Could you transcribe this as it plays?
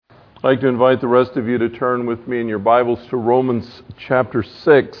I'd like to invite the rest of you to turn with me in your Bibles to Romans chapter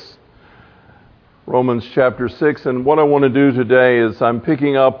 6. Romans chapter 6. And what I want to do today is I'm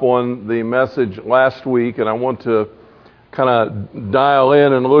picking up on the message last week, and I want to kind of dial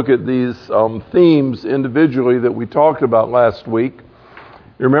in and look at these themes individually that we talked about last week.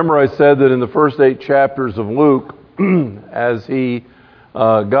 You remember I said that in the first 8 chapters of Luke, as he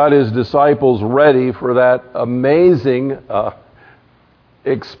got his disciples ready for that amazing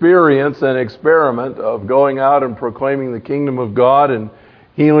experience and experiment of going out and proclaiming the kingdom of God and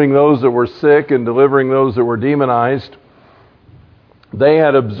healing those that were sick and delivering those that were demonized. They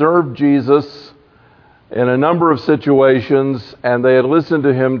had observed Jesus in a number of situations, and they had listened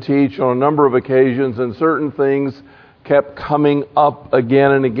to him teach on a number of occasions, and certain things kept coming up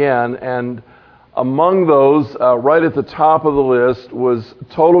again and again. And among those, right at the top of the list, was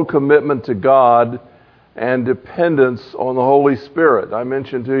total commitment to God and dependence on the Holy Spirit. I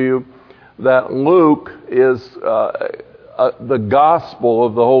mentioned to you that Luke is the gospel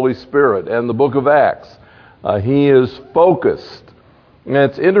of the Holy Spirit and the book of Acts. He is focused. And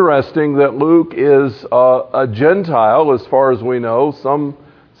it's interesting that Luke is a Gentile as far as we know. Some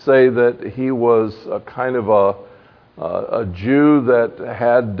say that he was a kind of a Jew that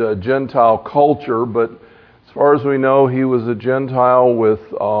had Gentile culture, but as far as we know, he was a Gentile with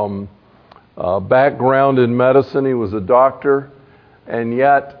background in medicine. He was a doctor, and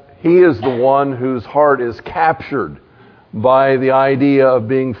yet he is the one whose heart is captured by the idea of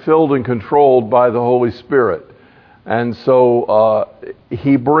being filled and controlled by the Holy Spirit. And so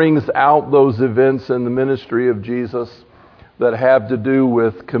he brings out those events in the ministry of Jesus that have to do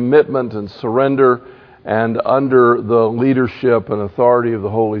with commitment and surrender and under the leadership and authority of the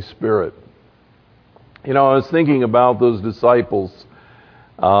Holy Spirit. You know, I was thinking about those disciples.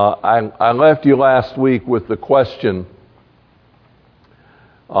 I left you last week with the question,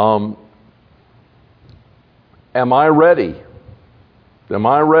 am I ready? Am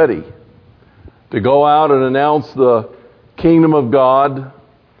I ready to go out and announce the kingdom of God,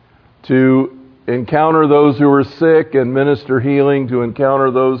 to encounter those who are sick and minister healing, to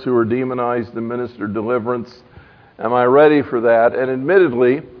encounter those who are demonized and minister deliverance? Am I ready for that? And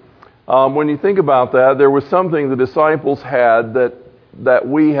admittedly, when you think about that, there was something the disciples had that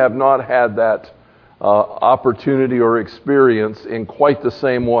we have not had that opportunity or experience in quite the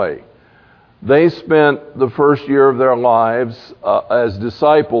same way. They spent the first year of their lives as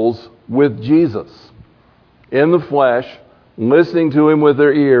disciples with Jesus in the flesh, listening to him with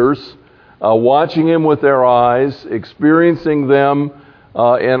their ears, watching him with their eyes, experiencing them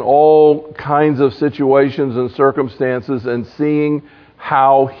in all kinds of situations and circumstances, and seeing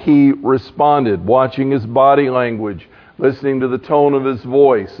how he responded, watching his body language, listening to the tone of his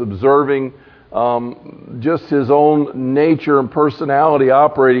voice, observing just his own nature and personality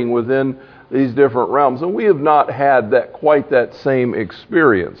operating within these different realms. And we have not had quite that same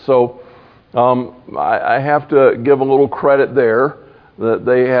experience. So I have to give a little credit there that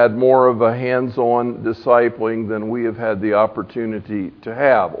they had more of a hands-on discipling than we have had the opportunity to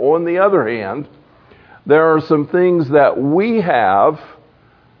have. On the other hand, there are some things that we have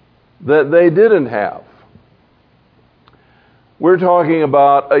that they didn't have. We're talking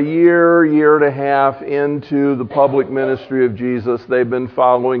about a year and a half into the public ministry of Jesus. They've been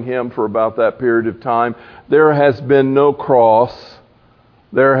following him for about that period of time. There has been no cross.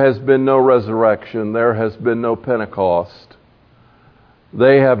 There has been no resurrection. There has been no Pentecost.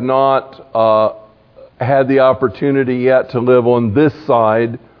 They have not had the opportunity yet to live on this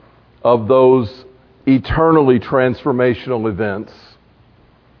side of those eternally transformational events.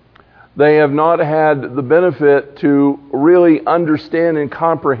 They have not had the benefit to really understand and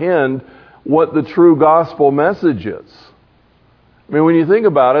comprehend what the true gospel message is. I mean, when you think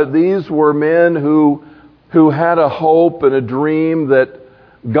about it, these were men who had a hope and a dream that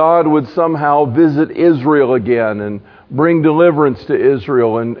God would somehow visit Israel again and bring deliverance to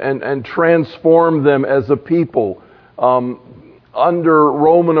Israel and transform them as a people under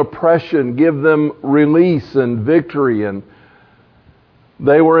Roman oppression, give them release and victory. And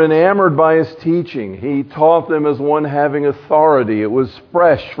they were enamored by his teaching. He taught them as one having authority. It was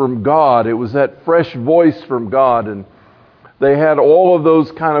fresh from God. It was that fresh voice from God. And they had all of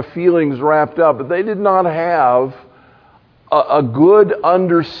those kind of feelings wrapped up. But they did not have a good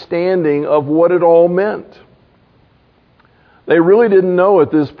understanding of what it all meant. They really didn't know at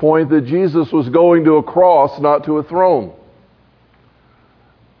this point that Jesus was going to a cross, not to a throne.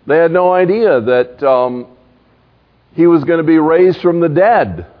 They had no idea that he was going to be raised from the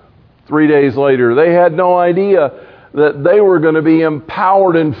dead 3 days later. They had no idea that they were going to be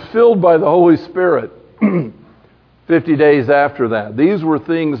empowered and filled by the Holy Spirit 50 days after that. These were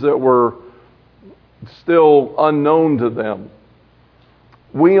things that were still unknown to them.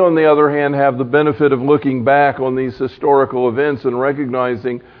 We, on the other hand, have the benefit of looking back on these historical events and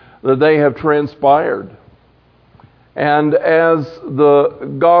recognizing that they have transpired. And as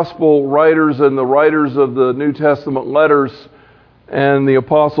the gospel writers and the writers of the New Testament letters and the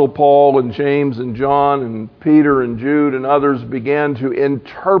Apostle Paul and James and John and Peter and Jude and others began to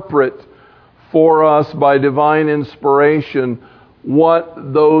interpret for us by divine inspiration what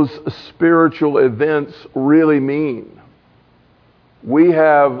those spiritual events really mean, we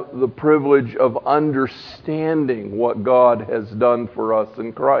have the privilege of understanding what God has done for us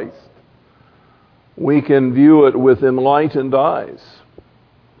in Christ. We can view it with enlightened eyes.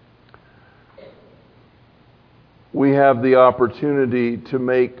 We have the opportunity to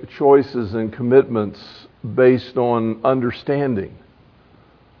make choices and commitments based on understanding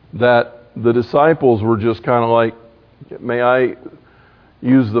that the disciples were just kind of like, may I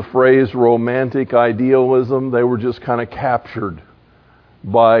use the phrase romantic idealism? They were just kind of captured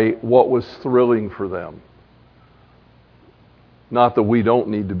by what was thrilling for them. Not that we don't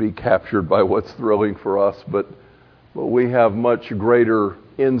need to be captured by what's thrilling for us, but we have much greater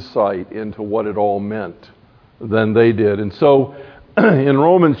insight into what it all meant than they did. And so in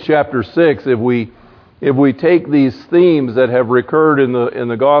Romans chapter 6, if we take these themes that have recurred in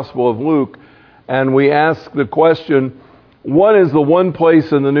the Gospel of Luke and we ask the question, what is the one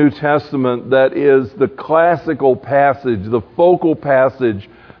place in the New Testament that is the classical passage, the focal passage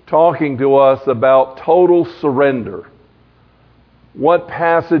talking to us about total surrender? What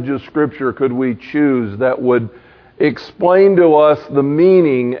passage of Scripture could we choose that would explain to us the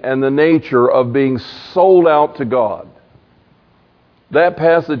meaning and the nature of being sold out to God? That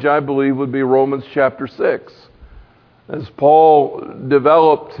passage, I believe, would be Romans chapter 6. As Paul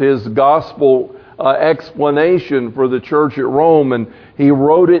developed his gospel explanation for the church at Rome, and he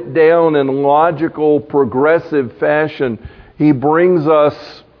wrote it down in logical, progressive fashion, he brings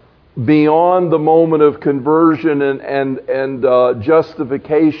us beyond the moment of conversion and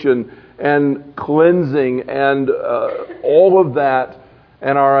justification and cleansing and all of that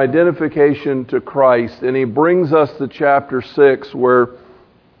and our identification to Christ. And he brings us to chapter 6 where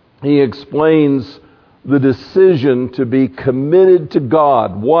he explains the decision to be committed to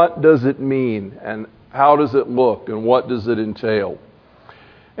God. What does it mean? And how does it look? And what does it entail?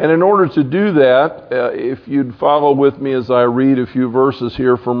 And in order to do that, if you'd follow with me as I read a few verses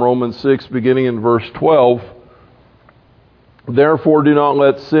here from Romans 6, beginning in verse 12. Therefore do not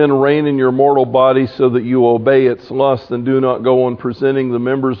let sin reign in your mortal body so that you obey its lust, and do not go on presenting the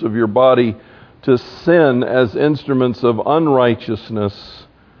members of your body to sin as instruments of unrighteousness.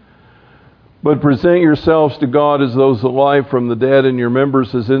 But present yourselves to God as those alive from the dead, and your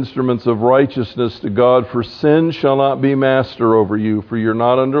members as instruments of righteousness to God. For sin shall not be master over you, for you're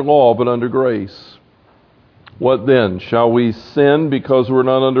not under law, but under grace. What then? Shall we sin because we're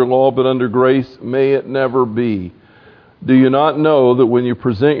not under law, but under grace? May it never be. Do you not know that when you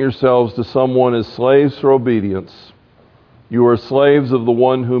present yourselves to someone as slaves for obedience, you are slaves of the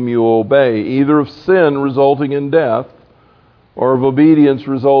one whom you obey, either of sin resulting in death, or of obedience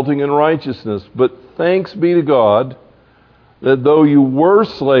resulting in righteousness? But thanks be to God that though you were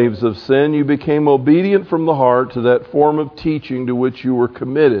slaves of sin, you became obedient from the heart to that form of teaching to which you were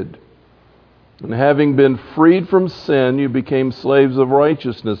committed. And having been freed from sin, you became slaves of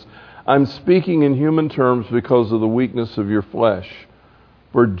righteousness. I'm speaking in human terms because of the weakness of your flesh.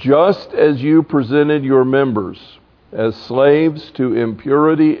 For just as you presented your members as slaves to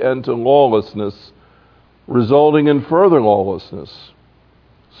impurity and to lawlessness, resulting in further lawlessness,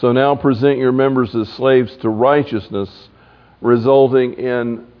 so now present your members as slaves to righteousness, resulting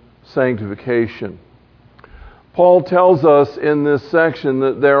in sanctification. Paul tells us in this section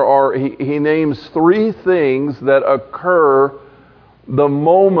that he names three things that occur the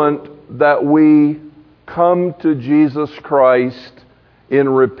moment that we come to Jesus Christ in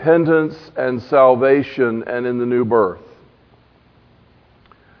repentance and salvation and in the new birth.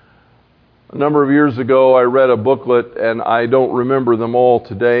 A number of years ago, I read a booklet, and I don't remember them all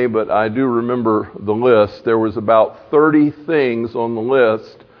today, but I do remember the list. There was about 30 things on the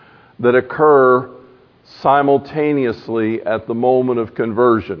list that occur simultaneously at the moment of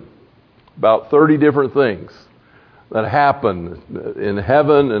conversion. About 30 different things that happen in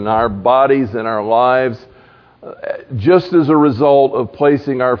heaven, in our bodies, in our lives, just as a result of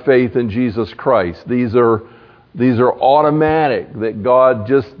placing our faith in Jesus Christ. These are automatic, that God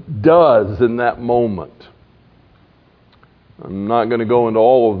just does in that moment. I'm not going to go into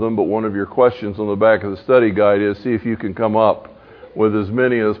all of them, but one of your questions on the back of the study guide is see if you can come up with as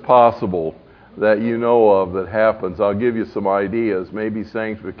many as possible that you know of that happens. I'll give you some ideas. Maybe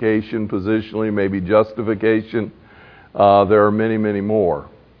sanctification, positionally, maybe justification. There are many, many more.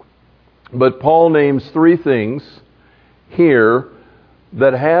 But Paul names three things here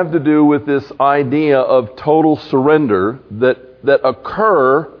that have to do with this idea of total surrender that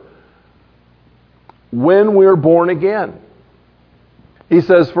occur when we're born again. He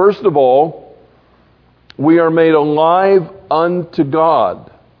says, first of all, we are made alive unto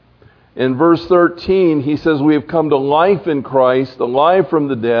God. In verse 13, he says, we have come to life in Christ, alive from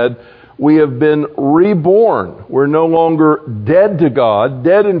the dead. We have been reborn. We're no longer dead to God,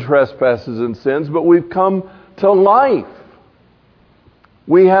 dead in trespasses and sins, but we've come to life.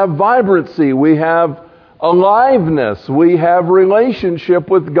 We have vibrancy. We have aliveness. We have relationship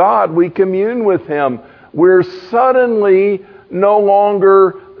with God. We commune with Him. We're suddenly no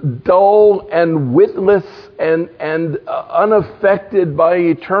longer dull and witless and unaffected by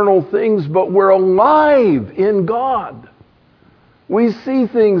eternal things, but we're alive in God. We see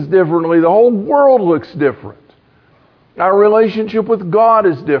things differently. The whole world looks different. Our relationship with God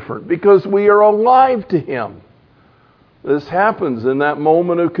is different because we are alive to Him. This happens in that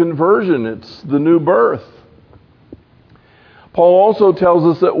moment of conversion. It's the new birth. Paul also tells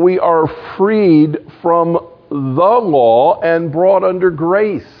us that we are freed from the law and brought under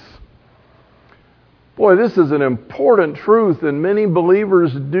grace. Boy, this is an important truth, and many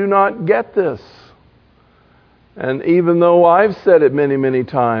believers do not get this. And even though I've said it many, many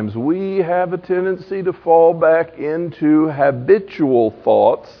times, we have a tendency to fall back into habitual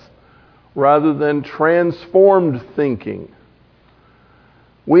thoughts rather than transformed thinking.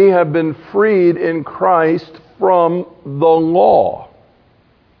 We have been freed in Christ from the law.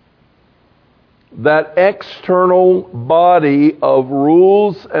 That external body of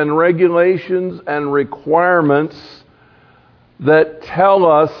rules and regulations and requirements that tell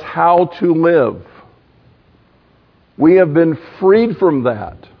us how to live. We have been freed from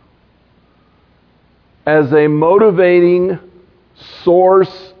that as a motivating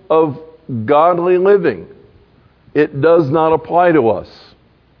source of godly living. It does not apply to us.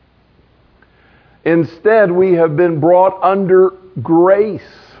 Instead, we have been brought under grace.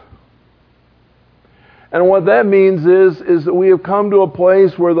 And what that means is that we have come to a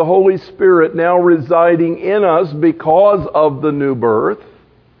place where the Holy Spirit, now residing in us because of the new birth,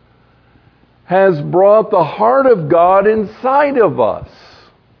 has brought the heart of God inside of us.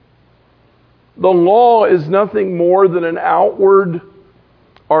 The law is nothing more than an outward,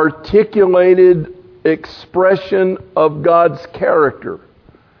 articulated expression of God's character.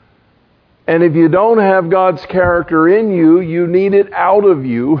 And if you don't have God's character in you, you need it out of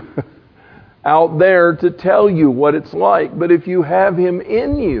you, out there to tell you what it's like. But if you have Him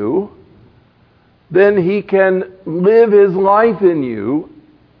in you, then He can live His life in you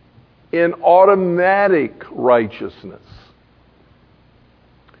in automatic righteousness.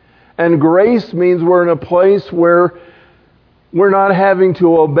 And grace means we're in a place where we're not having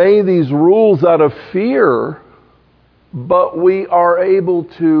to obey these rules out of fear, but we are able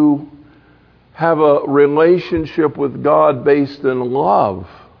to have a relationship with God based in love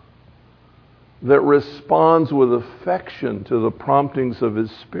that responds with affection to the promptings of His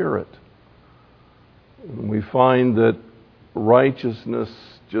Spirit. And we find that righteousness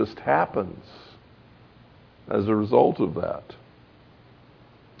just happens as a result of that.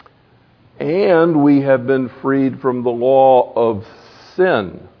 And we have been freed from the law of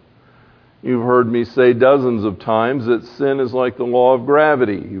sin. You've heard me say dozens of times that sin is like the law of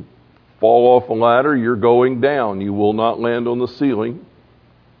gravity. You fall off a ladder, you're going down. You will not land on the ceiling.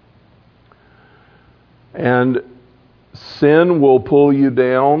 And sin will pull you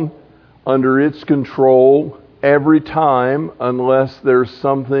down under its control every time unless there's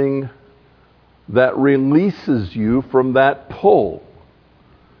something that releases you from that pull.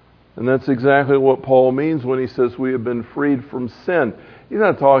 And that's exactly what Paul means when he says we have been freed from sin. He's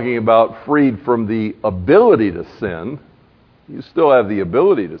not talking about freed from the ability to sin. You still have the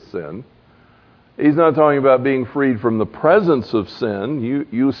ability to sin. He's not talking about being freed from the presence of sin.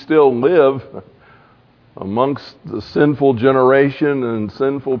 You still live amongst the sinful generation and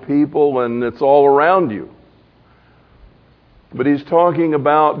sinful people, and it's all around you. But he's talking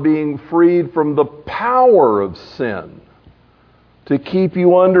about being freed from the power of sin to keep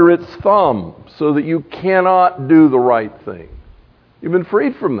you under its thumb so that you cannot do the right thing. You've been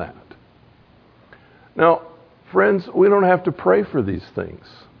freed from that. Now, friends, we don't have to pray for these things.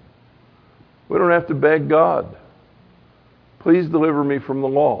 We don't have to beg God, please deliver me from the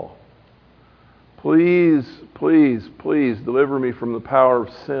law. Please, please, please deliver me from the power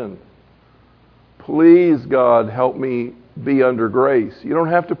of sin. Please, God, help me be under grace. You don't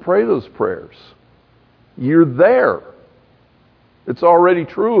have to pray those prayers. You're there. It's already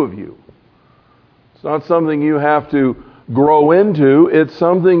true of you. It's not something you have to grow into. It's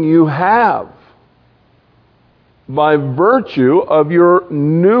something you have by virtue of your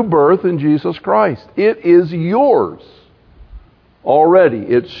new birth in Jesus Christ. It is yours already.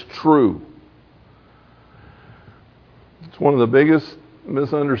 It's true. It's one of the biggest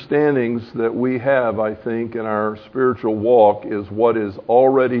misunderstandings that we have, I think, in our spiritual walk is what is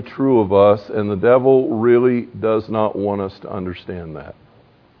already true of us, and the devil really does not want us to understand that.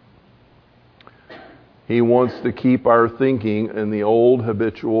 He wants to keep our thinking in the old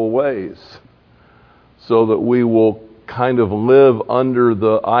habitual ways so that we will kind of live under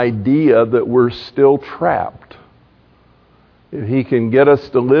the idea that we're still trapped. If he can get us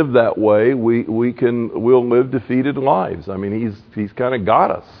to live that way, we'll live defeated lives. I mean, he's kind of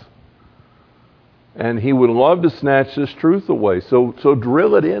got us. And he would love to snatch this truth away. So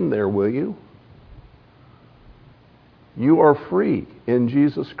drill it in there, will you? You are free in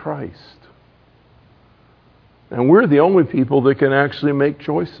Jesus Christ. And we're the only people that can actually make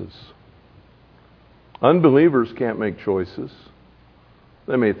choices. Unbelievers can't make choices.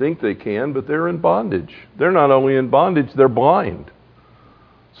 They may think they can, but they're in bondage. They're not only in bondage, they're blind.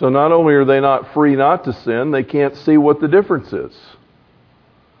 So not only are they not free not to sin, they can't see what the difference is.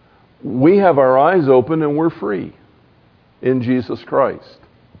 We have our eyes open and we're free in Jesus Christ.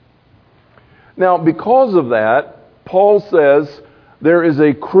 Now, because of that, Paul says there is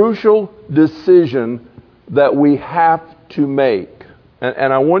a crucial decision that we have to make.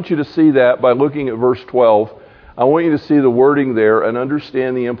 And I want you to see that by looking at verse 12. I want you to see the wording there and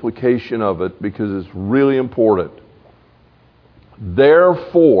understand the implication of it because it's really important.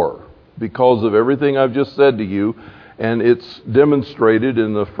 Therefore, because of everything I've just said to you, and it's demonstrated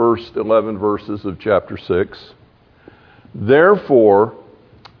in the first 11 verses of chapter 6, therefore,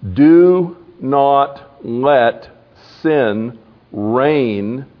 do not let sin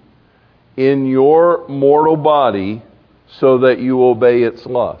reign in your mortal body so that you obey its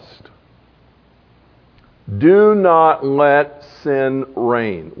lust. Do not let sin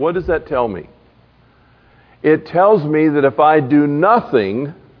reign. What does that tell me? It tells me that if I do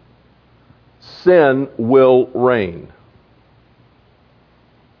nothing, sin will reign.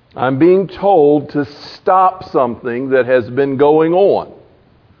 I'm being told to stop something that has been going on.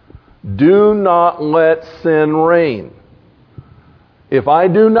 Do not let sin reign. If I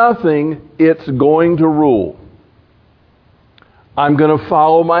do nothing, it's going to rule. I'm going to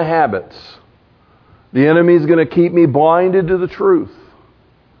follow my habits. The enemy is going to keep me blinded to the truth.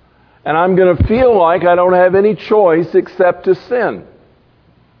 And I'm going to feel like I don't have any choice except to sin.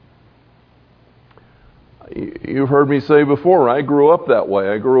 You've heard me say before, I grew up that way.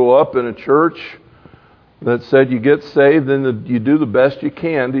 I grew up in a church that said you get saved and you do the best you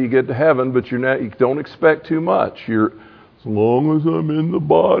can till you get to heaven, but you don't expect too much. As long as I'm in the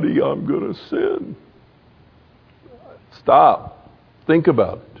body, I'm going to sin. Stop. Think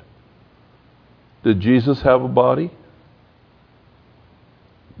about it. Did Jesus have a body?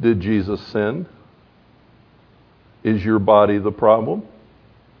 Did Jesus sin? Is your body the problem?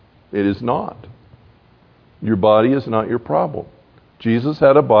 It is not. Your body is not your problem. Jesus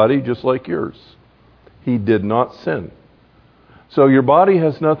had a body just like yours. He did not sin. So your body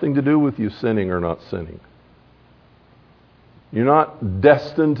has nothing to do with you sinning or not sinning. You're not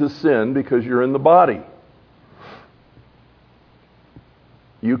destined to sin because you're in the body.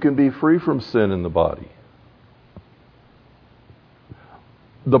 You can be free from sin in the body.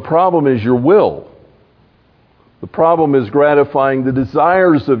 The problem is your will. The problem is gratifying the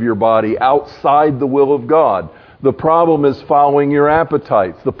desires of your body outside the will of God. The problem is following your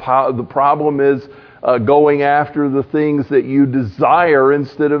appetites. The problem is going after the things that you desire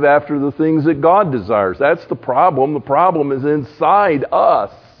instead of after the things that God desires. That's the problem. The problem is inside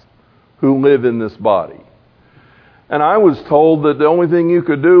us who live in this body. And I was told that the only thing you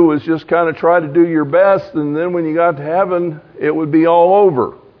could do was just kind of try to do your best, and then when you got to heaven, it would be all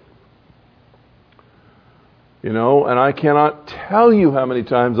over. You know, and I cannot tell you how many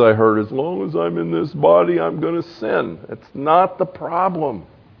times I heard, as long as I'm in this body, I'm going to sin. It's not the problem.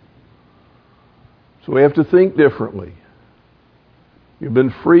 So we have to think differently. You've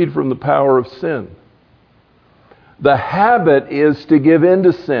been freed from the power of sin. The habit is to give in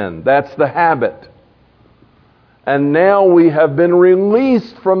to sin. That's the habit. And now we have been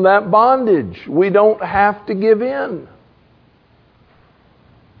released from that bondage. We don't have to give in.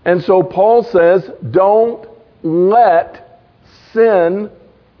 And so Paul says, don't let sin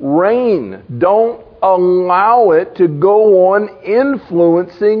reign. Don't allow it to go on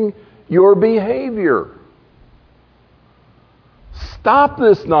influencing your behavior. Stop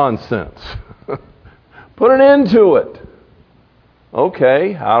this nonsense. Put an end to it.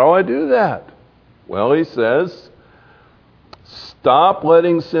 Okay, how do I do that? Well, he says, stop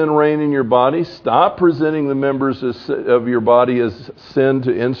letting sin reign in your body. Stop presenting the members of your body as sin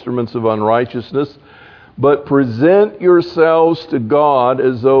to instruments of unrighteousness. But present yourselves to God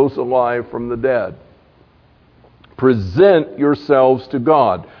as those alive from the dead. Present yourselves to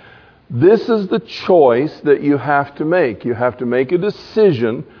God. This is the choice that you have to make. You have to make a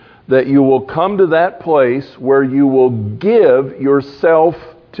decision that you will come to that place where you will give yourself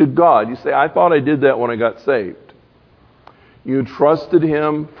to God. You say, I thought I did that when I got saved. You trusted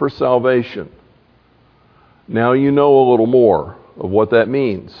Him for salvation. Now you know a little more of what that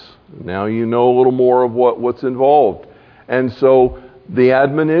means. Now you know a little more of what's involved. And so the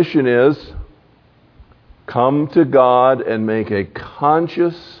admonition is, come to God and make a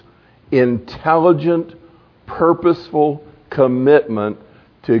conscious, intelligent, purposeful commitment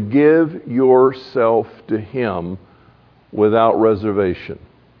to give yourself to Him without reservation.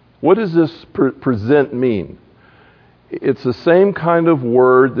 What does this present mean? It's the same kind of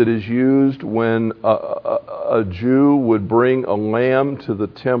word that is used when a Jew would bring a lamb to the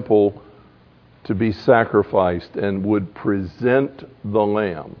temple to be sacrificed and would present the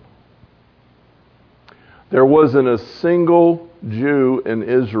lamb. There wasn't a single Jew in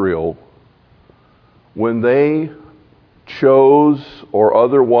Israel when they chose or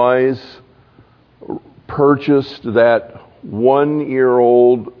otherwise purchased that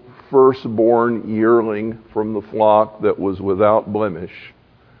 1-year-old firstborn yearling from the flock that was without blemish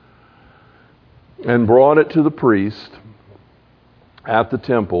and brought it to the priest at the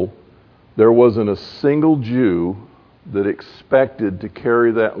temple. There wasn't a single Jew that expected to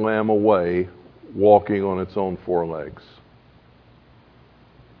carry that lamb away walking on its own 4 legs.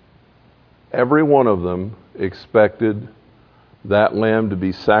 Every one of them expected that lamb to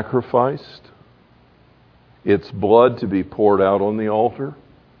be sacrificed, its blood to be poured out on the altar,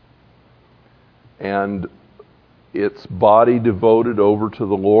 and its body devoted over to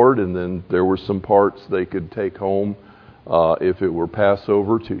the Lord, and then there were some parts they could take home if it were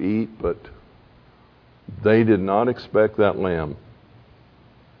Passover to eat, but they did not expect that lamb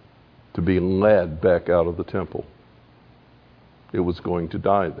to be led back out of the temple. It was going to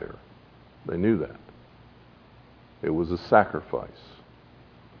die there. They knew that. It was a sacrifice.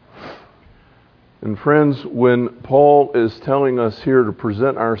 And friends, when Paul is telling us here to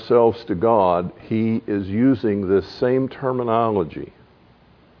present ourselves to God, he is using this same terminology.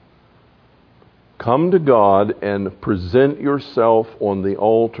 Come to God and present yourself on the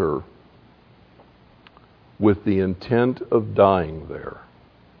altar with the intent of dying there.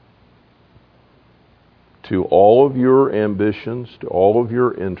 To all of your ambitions, to all of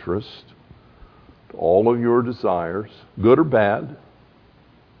your interests, to all of your desires, good or bad,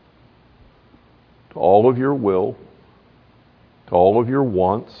 to all of your will, to all of your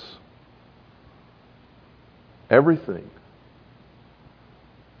wants, everything,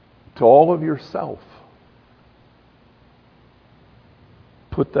 to all of yourself.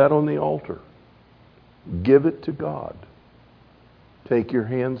 Put that on the altar. Give it to God. Take your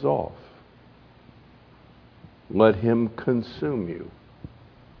hands off. Let Him consume you.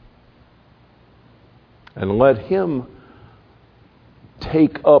 And let Him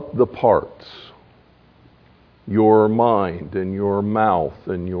take up the parts. Your mind and your mouth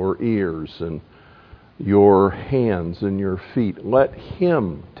and your ears and your hands and your feet. Let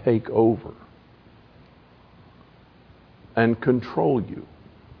Him take over and control you,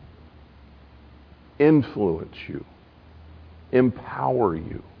 influence you, empower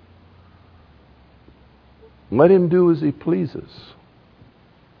you. Let Him do as He pleases.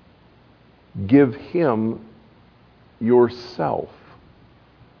 Give Him yourself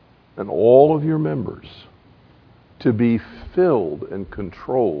and all of your members to be filled and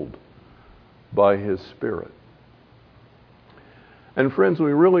controlled by His Spirit. And friends,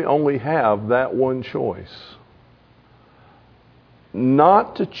 we really only have that one choice.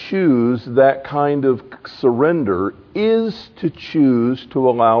 Not to choose that kind of surrender is to choose to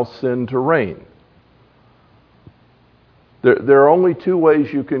allow sin to reign. There are only 2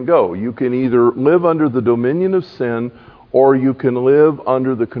 ways you can go. You can either live under the dominion of sin, or you can live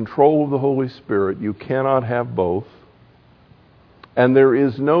under the control of the Holy Spirit. You cannot have both. And there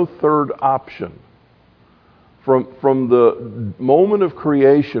is no third option. From the moment of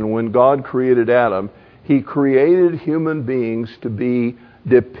creation, when God created Adam, He created human beings to be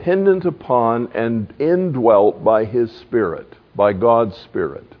dependent upon and indwelt by His Spirit, by God's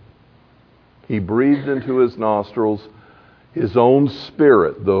Spirit. He breathed into his nostrils His own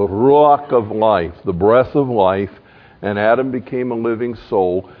Spirit, the ruach of life, the breath of life, and Adam became a living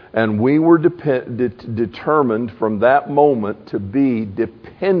soul, and we were determined from that moment to be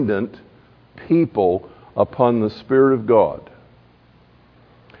dependent people upon the Spirit of God.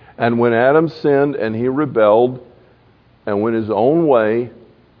 And when Adam sinned and he rebelled and went his own way,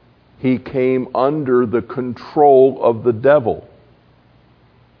 he came under the control of the devil.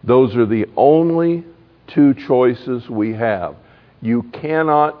 Those are the only two choices we have. You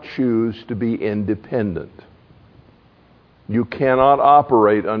cannot choose to be independent. You cannot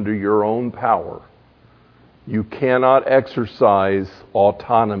operate under your own power. You cannot exercise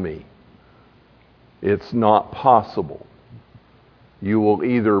autonomy. It's not possible. You will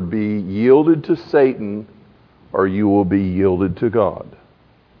either be yielded to Satan or you will be yielded to God.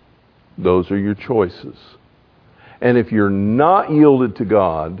 Those are your choices. And if you're not yielded to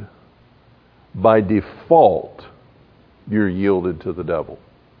God, by default, you're yielded to the devil.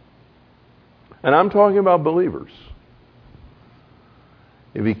 And I'm talking about believers.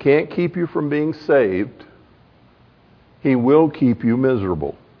 If he can't keep you from being saved, he will keep you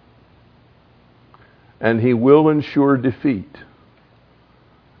miserable. And he will ensure defeat.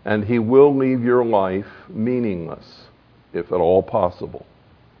 And he will leave your life meaningless, if at all possible.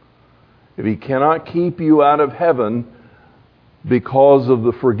 If he cannot keep you out of heaven because of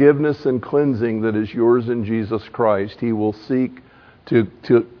the forgiveness and cleansing that is yours in Jesus Christ, he will seek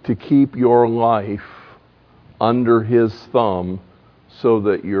to keep your life under his thumb so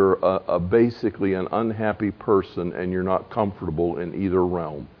that you're basically an unhappy person and you're not comfortable in either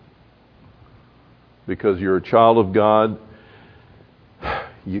realm. Because you're a child of God,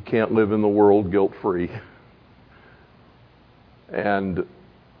 you can't live in the world guilt-free. And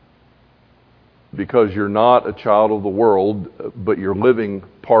because you're not a child of the world, but you're living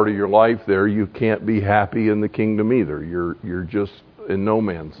part of your life there, you can't be happy in the kingdom either. You're just in no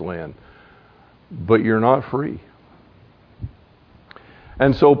man's land. But you're not free.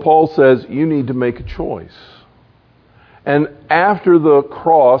 And so Paul says, you need to make a choice. And after the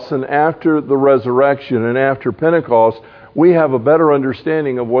cross and after the resurrection and after Pentecost, we have a better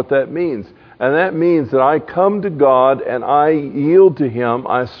understanding of what that means. And that means that I come to God and I yield to him,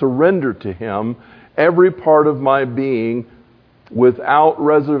 I surrender to him every part of my being without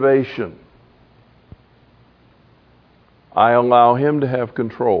reservation. I allow him to have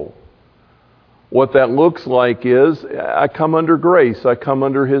control. What that looks like is I come under grace, I come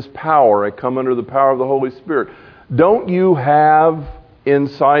under his power, I come under the power of the Holy Spirit. Don't you have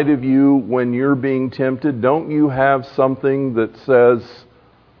inside of you when you're being tempted, don't you have something that says,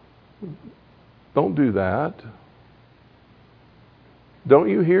 don't do that? Don't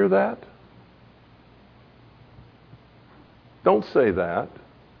you hear that? Don't say that.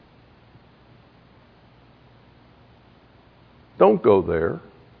 Don't go there.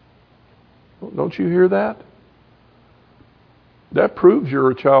 Don't you hear that? That proves you're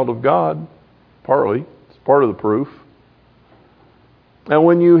a child of God, partly. It's part of the proof. And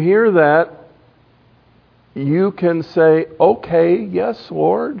when you hear that, you can say, okay, yes,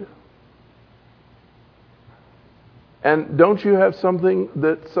 Lord. And don't you have something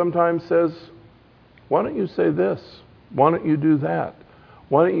that sometimes says, why don't you say this? Why don't you do that?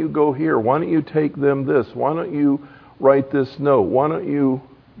 Why don't you go here? Why don't you take them this? Why don't you write this note?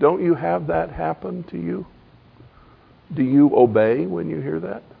 Don't you have that happen to you? Do you obey when you hear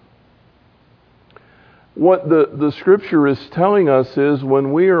that? What the Scripture is telling us is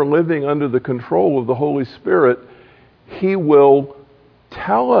when we are living under the control of the Holy Spirit, he will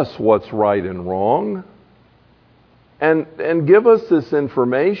tell us what's right and wrong and give us this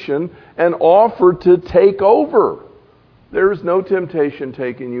information and offer to take over. There is no temptation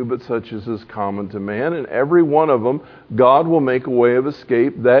taken you but such as is common to man, and every one of them God will make a way of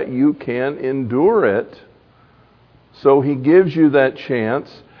escape that you can endure it. So he gives you that chance,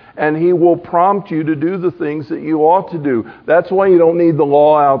 and he will prompt you to do the things that you ought to do. That's why you don't need the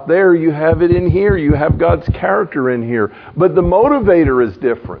law out there. You have it in here. You have God's character in here. But the motivator is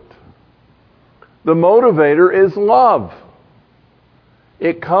different. The motivator is love.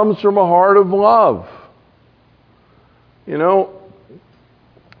 It comes from a heart of love. You know,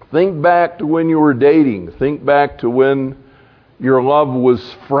 think back to when you were dating. Think back to when your love was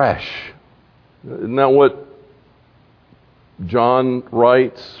fresh. Isn't that what John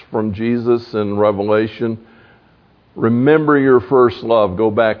writes from Jesus in Revelation? Remember your first love. Go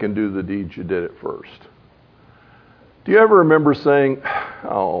back and do the deeds you did at first. Do you ever remember saying,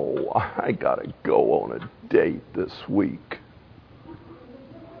 oh, I got to go on a date this week?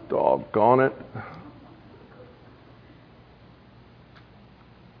 Doggone it.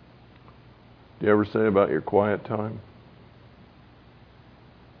 Do you ever say about your quiet time?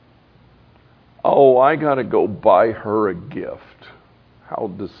 Oh, Oh, I got to go buy her a gift.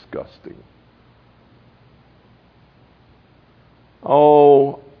 How disgusting.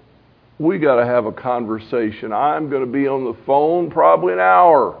 Oh, we got to have a conversation. I'm going to be on the phone probably an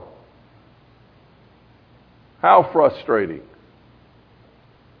hour. How frustrating.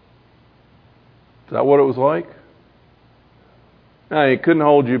 Is that what it was like? No, he couldn't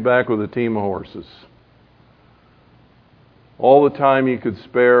hold you back with a team of horses. All the time you could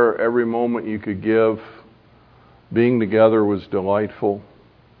spare, every moment you could give, being together was delightful.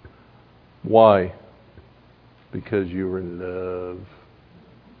 Why? Because you were in love.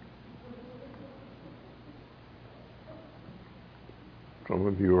 Some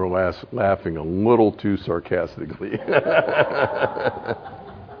of you are laughing a little too sarcastically.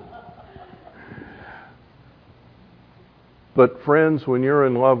 But friends, when you're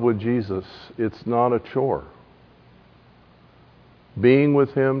in love with Jesus, it's not a chore. Being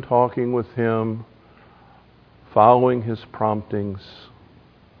with Him, talking with Him, following His promptings,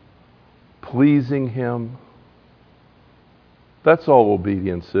 pleasing Him. That's all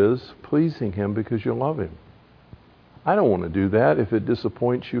obedience is, pleasing Him because you love Him. I don't want to do that if it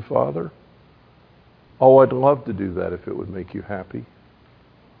disappoints you, Father. Oh, I'd love to do that if it would make you happy.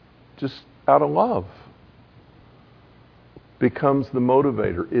 Just out of love becomes the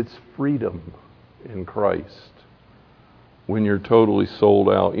motivator. It's freedom in Christ when you're totally sold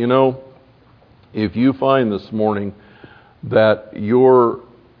out. You know, if you find this morning that your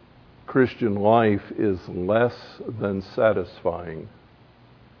Christian life is less than satisfying,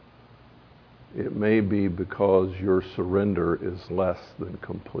 it may be because your surrender is less than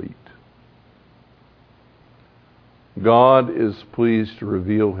complete. God is pleased to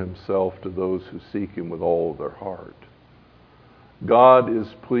reveal Himself to those who seek Him with all of their heart. God is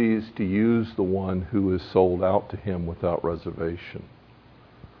pleased to use the one who is sold out to Him without reservation.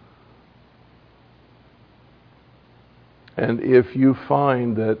 And if you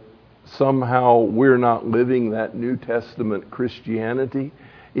find that somehow we're not living that New Testament Christianity,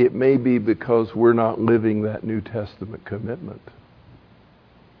 it may be because we're not living that New Testament commitment.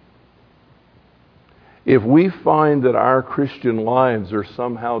 If we find that our Christian lives are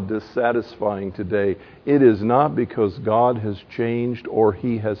somehow dissatisfying today, it is not because God has changed or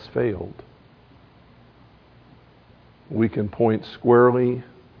He has failed. We can point squarely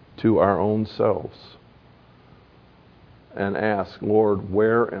to our own selves and ask, Lord,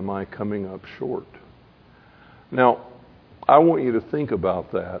 where am I coming up short? Now, I want you to think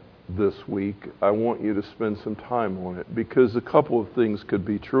about that this week. I want you to spend some time on it, because a couple of things could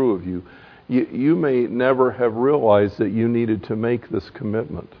be true of you. You may never have realized that you needed to make this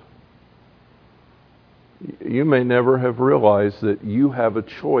commitment. You may never have realized that you have a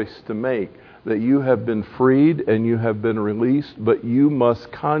choice to make, that you have been freed and you have been released, but you must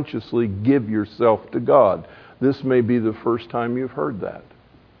consciously give yourself to God. This may be the first time you've heard that.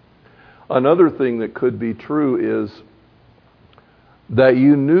 Another thing that could be true is that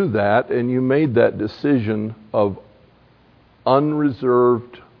you knew that and you made that decision of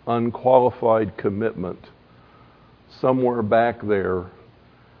unreserved, unqualified commitment somewhere back there.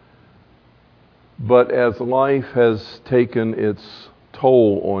 But as life has taken its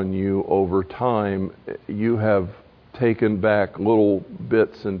toll on you over time, you have taken back little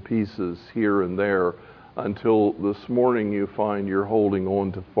bits and pieces here and there until this morning you find you're holding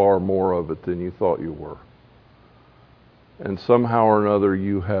on to far more of it than you thought you were. And somehow or another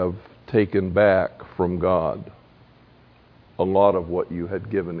you have taken back from God a lot of what you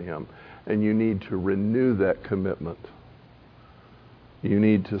had given Him. And you need to renew that commitment. You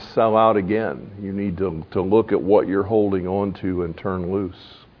need to sell out again. You need to look at what you're holding on to and turn loose.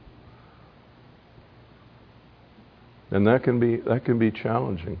 And that can be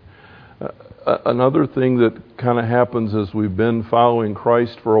challenging. Another thing that kind of happens as we've been following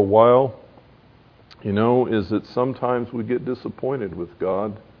Christ for a while, is that sometimes we get disappointed with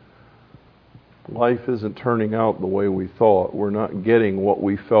God. Life isn't turning out the way we thought. We're not getting what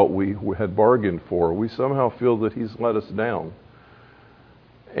we felt we had bargained for. We somehow feel that He's let us down.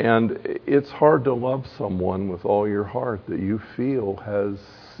 And it's hard to love someone with all your heart that you feel has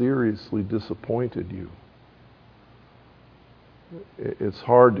seriously disappointed you. It's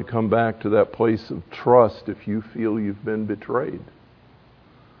hard to come back to that place of trust if you feel you've been betrayed.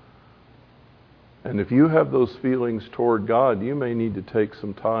 And if you have those feelings toward God, you may need to take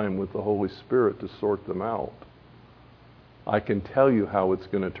some time with the Holy Spirit to sort them out. I can tell you how it's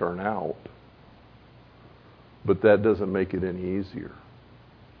going to turn out, but that doesn't make it any easier.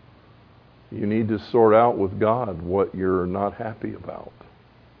 You need to sort out with God what you're not happy about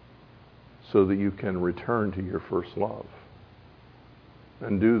so that you can return to your first love.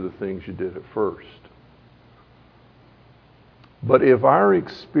 and do the things you did at first. But if our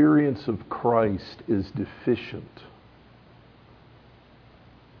experience of Christ is deficient,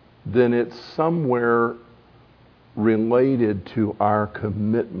 then it's somewhere related to our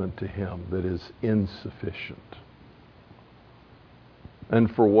commitment to Him that is insufficient.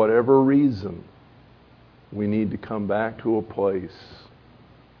 And for whatever reason, we need to come back to a place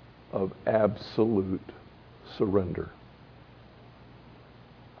of absolute surrender.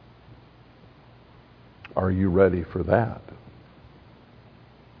 Are you ready for that?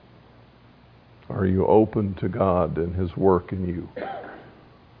 Are you open to God and His work in you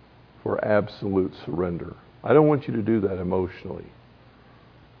for absolute surrender? I don't want you to do that emotionally.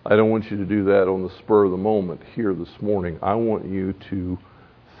 I don't want you to do that on the spur of the moment here this morning. I want you to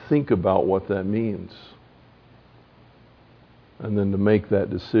think about what that means and then to make that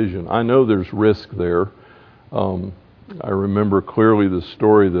decision. I know there's risk there. I remember clearly the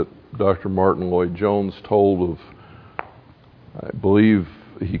story that Dr. Martin Lloyd-Jones told of, I believe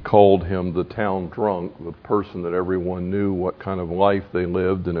he called him the town drunk, the person that everyone knew what kind of life they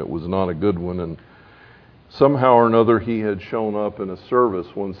lived, and it was not a good one. And somehow or another he had shown up in a service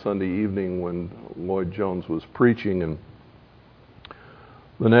one Sunday evening when Lloyd-Jones was preaching, and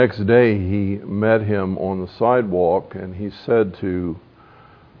the next day he met him on the sidewalk, and he said to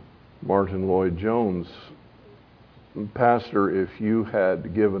Martin Lloyd-Jones, "Pastor, if you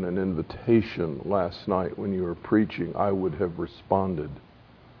had given an invitation last night when you were preaching, I would have responded."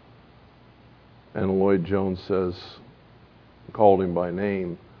 And Lloyd-Jones called him by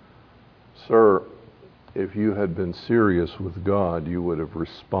name, "Sir, if you had been serious with God, you would have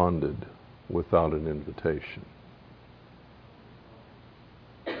responded without an invitation."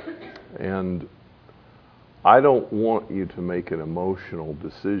 And I don't want you to make an emotional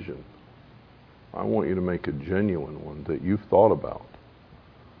decision. I want you to make a genuine one that you've thought about.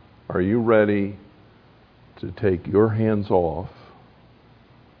 Are you ready to take your hands off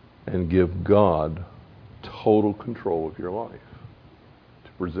and give God total control of your life?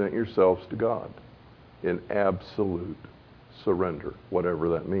 To present yourselves to God in absolute surrender, whatever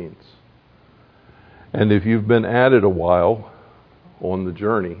that means. And if you've been at it a while on the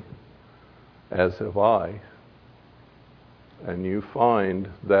journey, as have I, and you find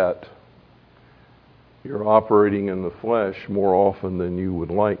that you're operating in the flesh more often than you would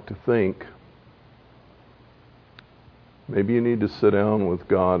like to think, maybe you need to sit down with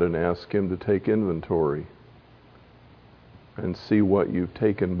God and ask Him to take inventory and see what you've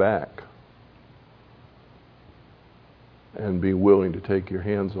taken back and be willing to take your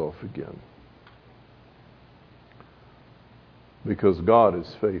hands off again. Because God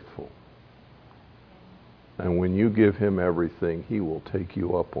is faithful. And when you give Him everything, He will take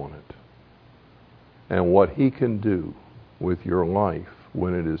you up on it. And what He can do with your life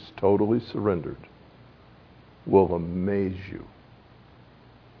when it is totally surrendered will amaze you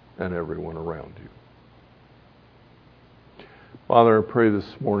and everyone around you. Father, I pray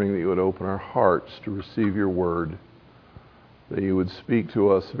this morning that you would open our hearts to receive your word, that you would speak to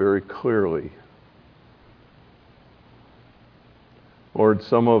us very clearly. Lord,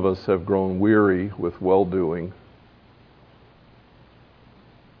 some of us have grown weary with well-doing.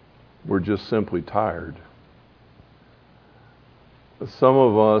 We're just simply tired. Some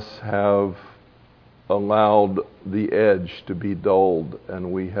of us have allowed the edge to be dulled,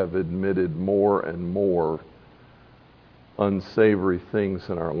 and we have admitted more and more unsavory things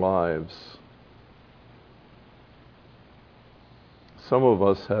in our lives. Some of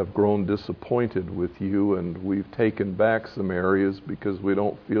us have grown disappointed with you, and we've taken back some areas because we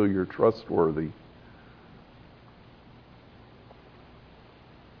don't feel you're trustworthy.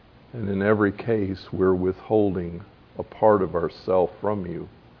 And in every case, we're withholding a part of ourself from you.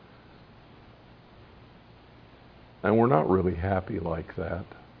 And we're not really happy like that.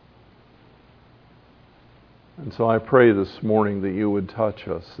 And so I pray this morning that you would touch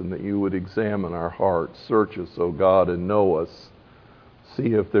us and that you would examine our hearts. Search us, O God, and know us.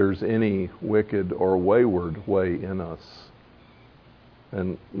 See if there's any wicked or wayward way in us.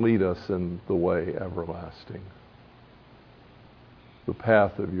 And lead us in the way everlasting, the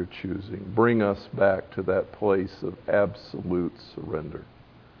path of your choosing. Bring us back to that place of absolute surrender.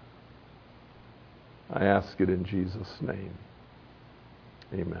 I ask it in Jesus' name.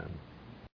 Amen.